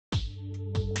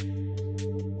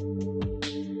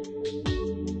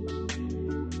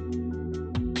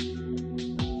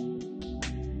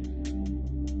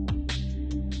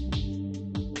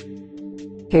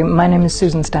Okay, my name is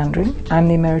Susan Standring. I'm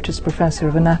the Emeritus Professor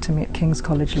of Anatomy at King's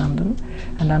College London,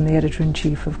 and I'm the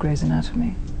Editor-in-Chief of Gray's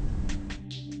Anatomy.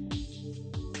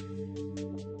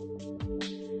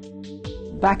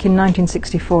 Back in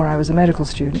 1964 I was a medical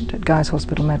student at Guy's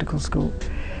Hospital Medical School,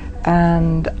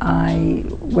 and I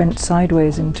went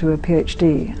sideways into a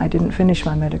PhD. I didn't finish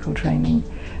my medical training.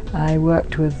 I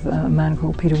worked with a man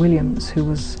called Peter Williams,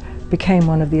 who became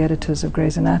one of the editors of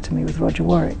Gray's Anatomy with Roger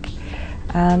Warwick,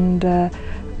 and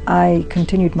I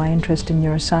continued my interest in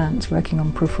neuroscience, working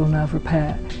on peripheral nerve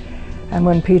repair. And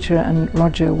when Peter and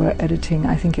Roger were editing,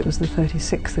 I think it was the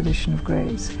 36th edition of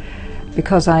Gray's,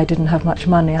 because I didn't have much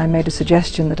money, I made a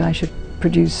suggestion that I should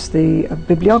produce the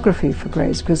bibliography for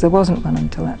Gray's, because there wasn't one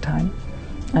until that time.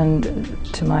 And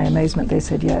to my amazement they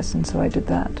said yes, and so I did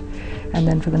that. And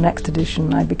then for the next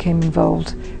edition I became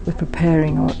involved with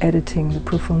preparing or editing the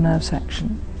peripheral nerve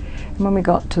section. And when we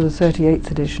got to the 38th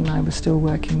edition I was still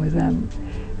working with them,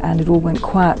 and it all went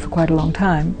quiet for quite a long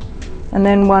time. And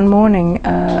then one morning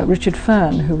Richard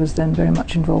Fern, who was then very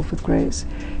much involved with Gray's,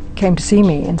 came to see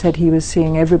me and said he was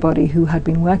seeing everybody who had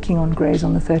been working on Gray's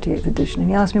on the 38th edition, and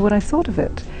he asked me what I thought of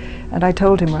it. And I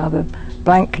told him rather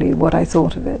blankly what I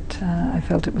thought of it. I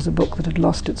felt it was a book that had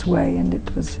lost its way, and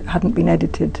it hadn't been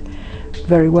edited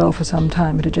very well for some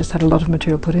time. It had just had a lot of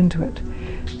material put into it.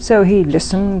 So he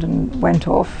listened and went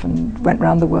off and went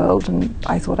round the world, and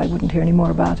I thought I wouldn't hear any more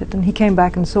about it. And he came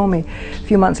back and saw me a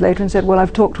few months later and said, well,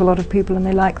 I've talked to a lot of people and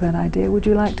they like that idea, would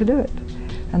you like to do it?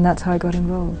 And that's how I got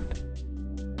involved.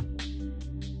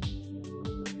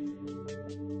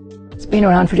 It's been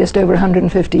around for just over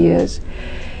 150 years.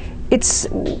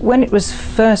 When it was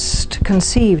first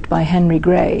conceived by Henry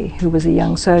Gray, who was a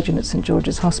young surgeon at St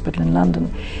George's Hospital in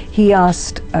London, he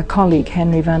asked a colleague,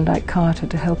 Henry Van Dyke Carter,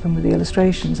 to help him with the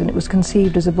illustrations, and it was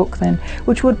conceived as a book then,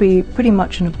 which would be pretty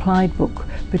much an applied book,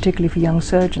 particularly for young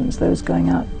surgeons, those going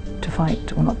out to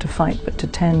fight, or not to fight, but to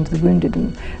tend the wounded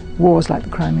in wars like the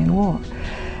Crimean War.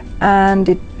 And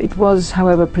it was,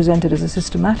 however, presented as a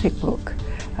systematic book,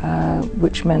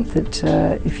 which meant that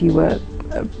if you were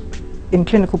in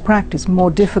clinical practice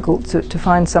more difficult to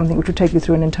find something which would take you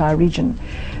through an entire region,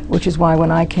 which is why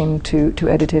when I came to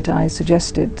edit it I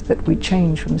suggested that we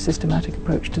change from the systematic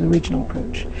approach to the regional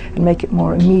approach and make it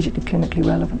more immediately clinically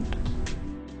relevant.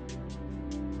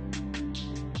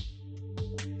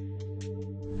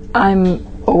 I'm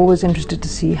always interested to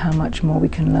see how much more we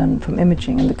can learn from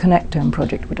imaging, and the Connectome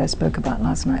project, which I spoke about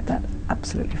last night, that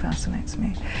absolutely fascinates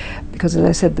me, because as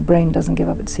I said, the brain doesn't give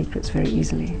up its secrets very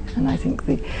easily, and I think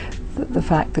the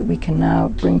fact that we can now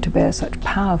bring to bear such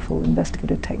powerful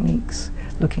investigative techniques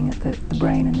looking at the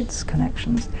brain and its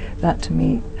connections, that to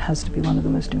me has to be one of the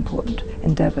most important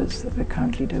endeavours that we're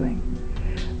currently doing.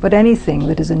 But anything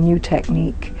that is a new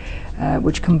technique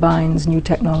which combines new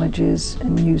technologies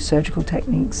and new surgical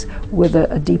techniques with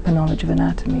a deeper knowledge of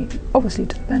anatomy, obviously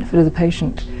to the benefit of the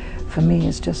patient, for me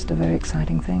is just a very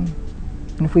exciting thing.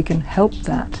 And if we can help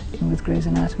that with Gray's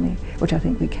Anatomy, which I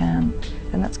think we can,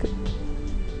 then that's good.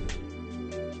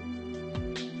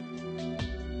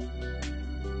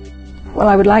 Well,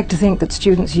 I would like to think that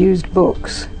students used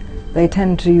books. They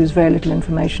tend to use very little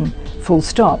information, full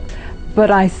stop. But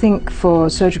I think for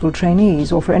surgical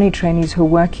trainees, or for any trainees who are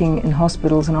working in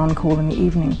hospitals and on call in the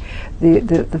evening,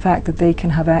 the fact that they can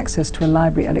have access to a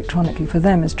library electronically for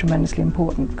them is tremendously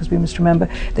important, because we must remember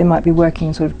they might be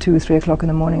working sort of 2 or 3 o'clock in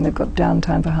the morning, they've got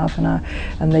downtime for half an hour,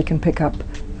 and they can pick up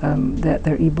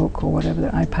their e-book or whatever,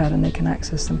 their iPad, and they can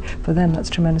access them. For them that's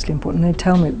tremendously important. They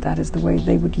tell me that is the way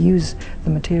they would use the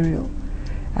material.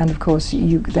 And of course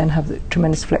you then have the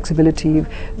tremendous flexibility of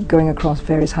going across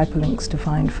various hyperlinks to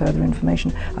find further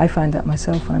information. I find that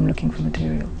myself when I'm looking for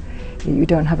material. You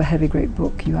don't have a heavy great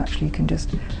book, you actually can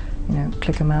just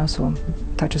click a mouse or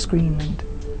touch a screen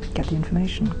and get the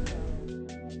information.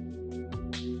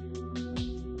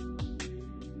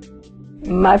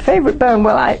 My favourite bone,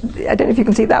 well, I don't know if you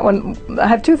can see that one. I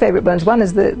have two favourite bones. One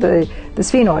is the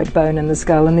sphenoid bone in the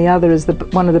skull, and the other is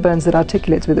one of the bones that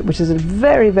articulates with it, which is a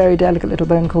very, very delicate little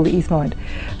bone called the ethmoid.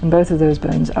 And both of those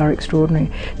bones are extraordinary.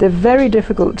 They're very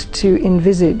difficult to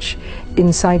envisage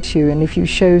in situ, and if you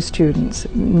show students,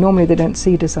 normally they don't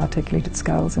see disarticulated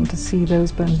skulls, and to see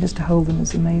those bones, just to hold them,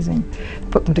 is amazing.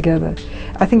 Put them together.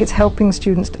 I think it's helping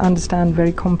students to understand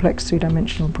very complex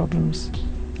three-dimensional problems.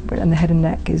 And the head and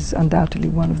neck is undoubtedly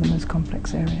one of the most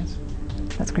complex areas.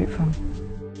 That's great fun.